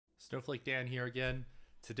Snowflake Dan here again.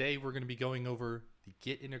 Today we're going to be going over the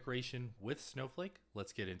Git integration with Snowflake.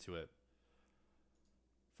 Let's get into it.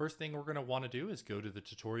 First thing we're going to want to do is go to the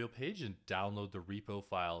tutorial page and download the repo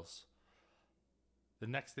files. The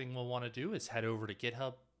next thing we'll want to do is head over to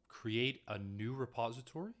GitHub, create a new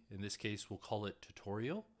repository. In this case, we'll call it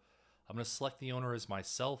tutorial. I'm going to select the owner as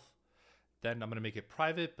myself. Then I'm going to make it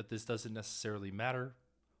private, but this doesn't necessarily matter.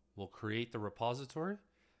 We'll create the repository.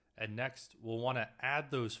 And next, we'll want to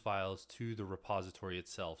add those files to the repository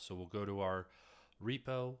itself. So we'll go to our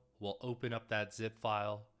repo, we'll open up that zip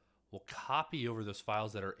file, we'll copy over those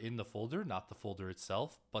files that are in the folder, not the folder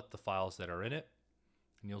itself, but the files that are in it.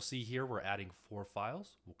 And you'll see here we're adding 4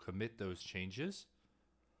 files. We'll commit those changes.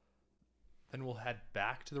 Then we'll head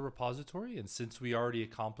back to the repository. And since we already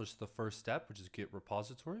accomplished the first step, which is Git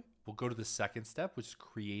repository, we'll go to the second step, which is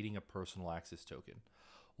creating a personal access token.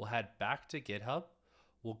 We'll head back to GitHub.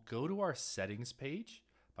 We'll go to our settings page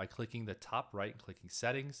by clicking the top right and clicking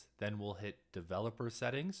settings. Then we'll hit developer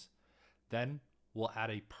settings. Then we'll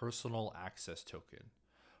add a personal access token.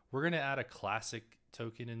 We're going to add a classic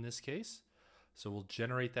token in this case. So we'll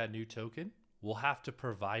generate that new token. We'll have to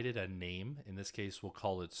provide it a name. In this case, we'll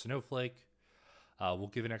call it Snowflake. We'll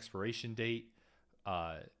give an expiration date.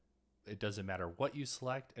 It doesn't matter what you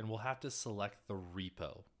select, and we'll have to select the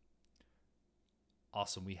repo.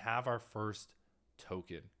 Awesome. We have our first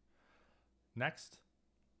token. Next,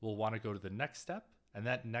 we'll want to go to the next step, and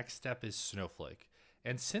that next step is Snowflake.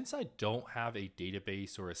 And since I don't have a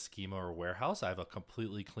database or a schema or warehouse, I have a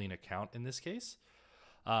completely clean account in this case.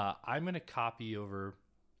 I'm going to copy over,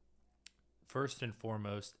 first and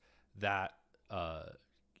foremost, that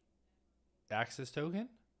access token.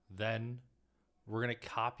 Then we're going to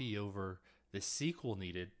copy over the SQL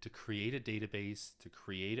needed to create a database, to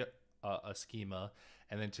create a schema,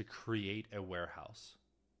 and then to create a warehouse.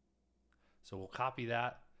 So we'll copy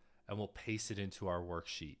that and we'll paste it into our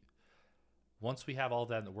worksheet. Once we have all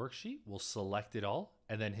that in the worksheet, we'll select it all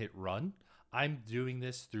and then hit run. I'm doing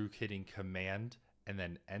this through hitting command and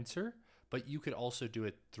then enter, but you could also do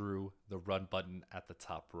it through the run button at the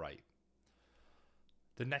top right.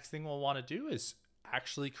 The next thing we'll want to do is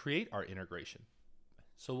actually create our integration.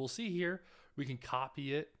 So we'll see here, we can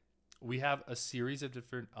copy it. We have a series of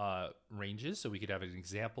different ranges, so we could have an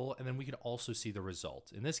example, and then we can also see the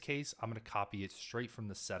result. In this case, I'm going to copy it straight from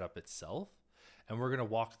the setup itself, and we're going to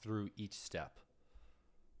walk through each step.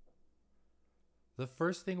 The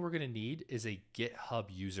first thing we're going to need is a GitHub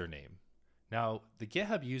username. Now, the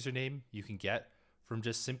GitHub username you can get from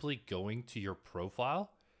just simply going to your profile.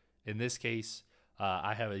 In this case,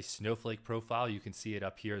 I have a Snowflake profile. You can see it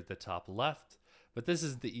up here at the top left. But this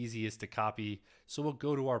is the easiest to copy. So we'll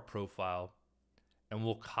go to our profile and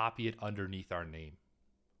we'll copy it underneath our name.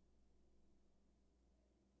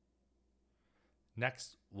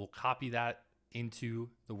 Next, we'll copy that into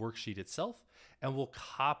the worksheet itself, and we'll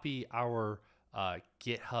copy our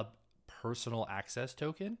GitHub personal access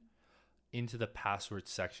token into the password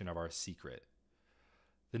section of our secret.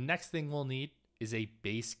 The next thing we'll need is a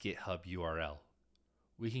base GitHub URL.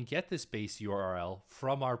 We can get this base URL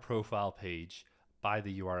from our profile page by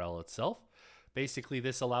the URL itself. Basically,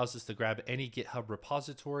 this allows us to grab any GitHub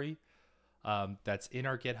repository that's in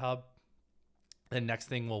our GitHub. The next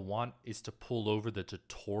thing we'll want is to pull over the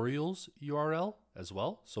tutorials URL as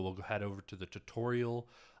well. So we'll go head over to the tutorial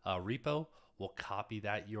repo. We'll copy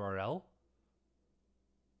that URL.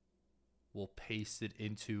 We'll paste it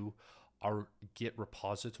into our Git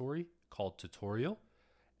repository called tutorial,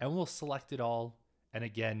 and we'll select it all and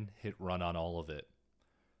again hit run on all of it.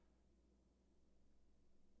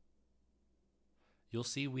 You'll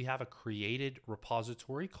see we have a created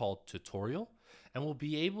repository called tutorial, and we'll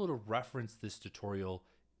be able to reference this tutorial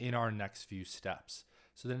in our next few steps.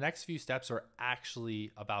 So the next few steps are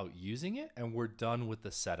actually about using it, and we're done with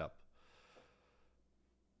the setup.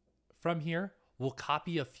 From here, we'll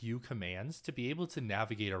copy a few commands to be able to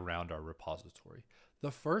navigate around our repository. The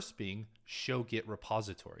first being show Git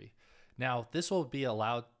repository. Now, this will be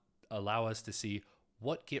allow us to see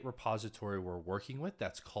what Git repository we're working with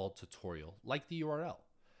that's called tutorial, like the URL.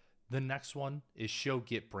 The next one is show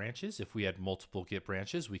Git branches. If we had multiple Git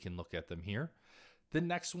branches, we can look at them here. The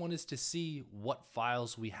next one is to see what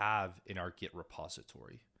files we have in our Git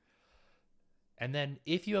repository. And then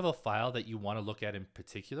if you have a file that you want to look at in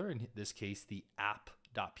particular, in this case, the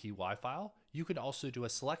app.py file, you could also do a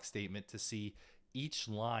select statement to see each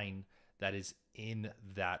line that is in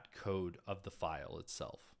that code of the file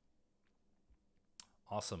itself.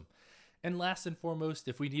 Awesome. And last and foremost,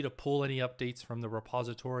 if we need to pull any updates from the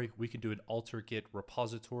repository, we can do an alter git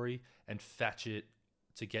repository and fetch it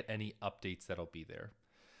to get any updates that'll be there.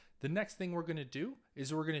 The next thing we're going to do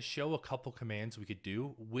is we're going to show a couple commands we could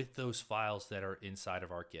do with those files that are inside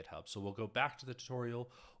of our GitHub. So we'll go back to the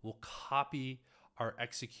tutorial, we'll copy our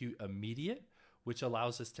execute immediate, which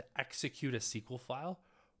allows us to execute a SQL file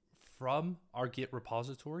from our Git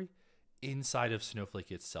repository inside of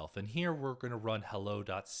Snowflake itself. And here we're going to run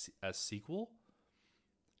hello.sql.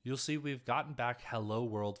 You'll see we've gotten back hello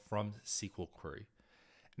world from SQL query.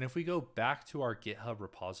 And if we go back to our GitHub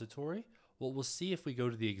repository, what we'll see if we go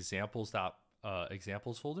to the examples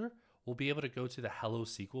folder, we'll be able to go to the hello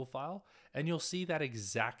SQL file, and you'll see that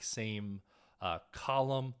exact same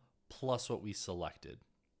column plus what we selected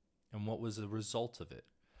and what was the result of it.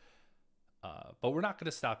 But we're not going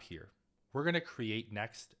to stop here. We're going to create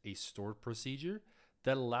next a stored procedure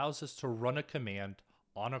that allows us to run a command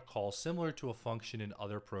on a call similar to a function in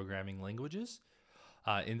other programming languages.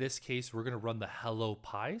 In this case, we're going to run the hello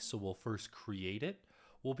py. So we'll first create it.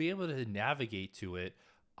 We'll be able to navigate to it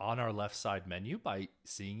on our left side menu by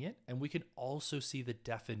seeing it. And we can also see the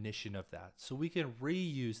definition of that. So we can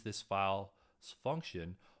reuse this file's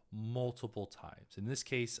function multiple times. In this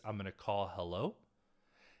case, I'm going to call hello.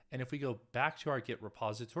 And if we go back to our Git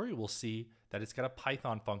repository, we'll see that it's got a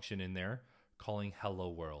Python function in there calling hello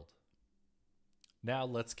world. Now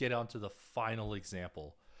let's get on to the final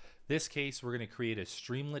example. This case, we're going to create a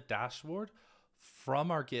Streamlit dashboard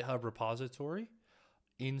from our GitHub repository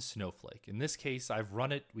in Snowflake. In this case, I've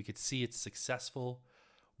run it. We could see it's successful.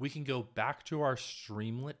 We can go back to our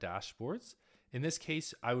Streamlit dashboards. In this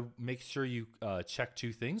case, I would make sure you check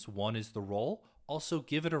two things. One is the role. Also,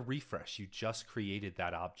 give it a refresh. You just created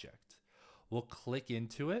that object. We'll click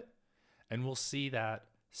into it and we'll see that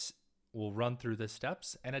we'll run through the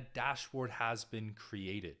steps and a dashboard has been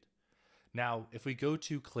created. Now, if we go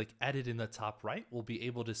to click edit in the top right, we'll be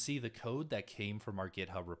able to see the code that came from our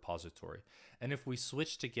GitHub repository. And if we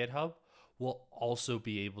switch to GitHub, we'll also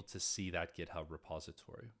be able to see that GitHub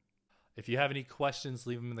repository. If you have any questions,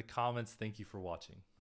 leave them in the comments. Thank you for watching.